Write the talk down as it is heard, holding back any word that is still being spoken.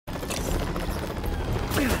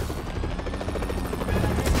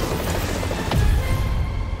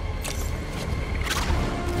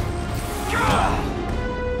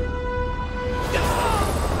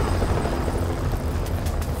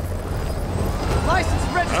License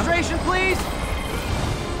and registration, please!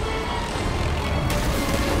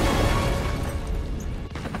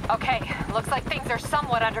 Okay, looks like things are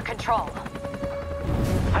somewhat under control.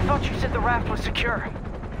 I thought you said the raft was secure.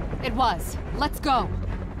 It was. Let's go.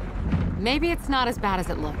 Maybe it's not as bad as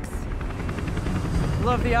it looks.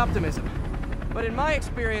 Love the optimism. But in my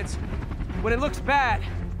experience, when it looks bad,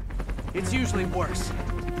 it's usually worse.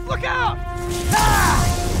 Look out! Ah!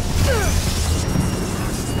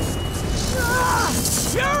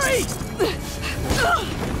 Yuri!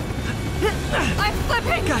 I'm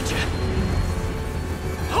slipping! Gotcha.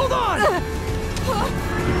 Hold on!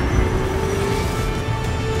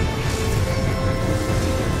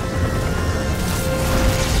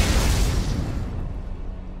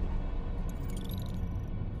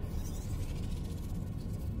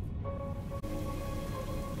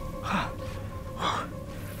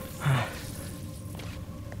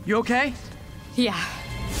 You okay? Yeah.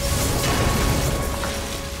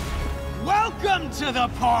 Welcome to the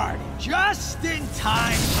party! Just in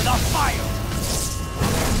time for the fire!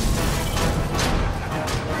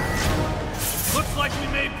 Looks like we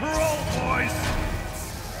made parole, boys!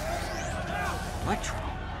 Electro,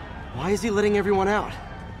 why is he letting everyone out?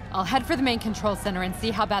 I'll head for the main control center and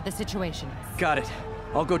see how bad the situation is. Got it.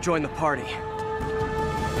 I'll go join the party.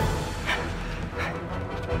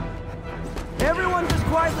 Everyone just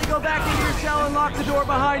quietly go back into your cell and lock the door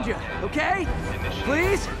behind you, okay?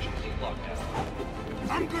 Please?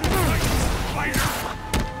 I'm gonna fight fire!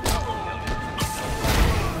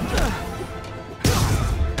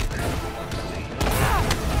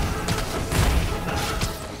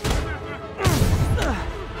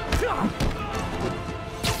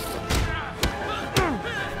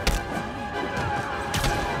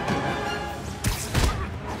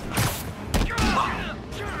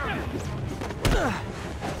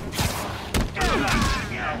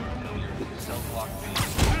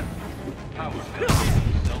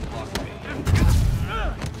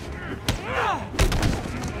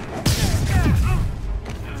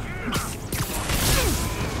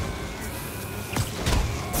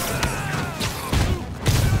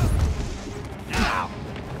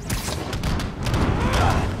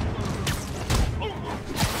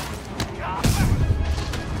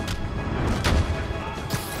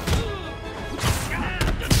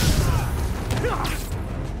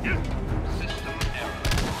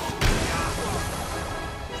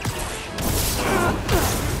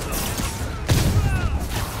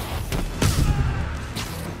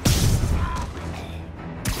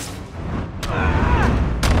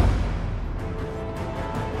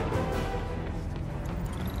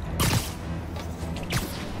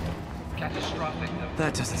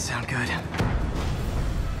 That doesn't sound good.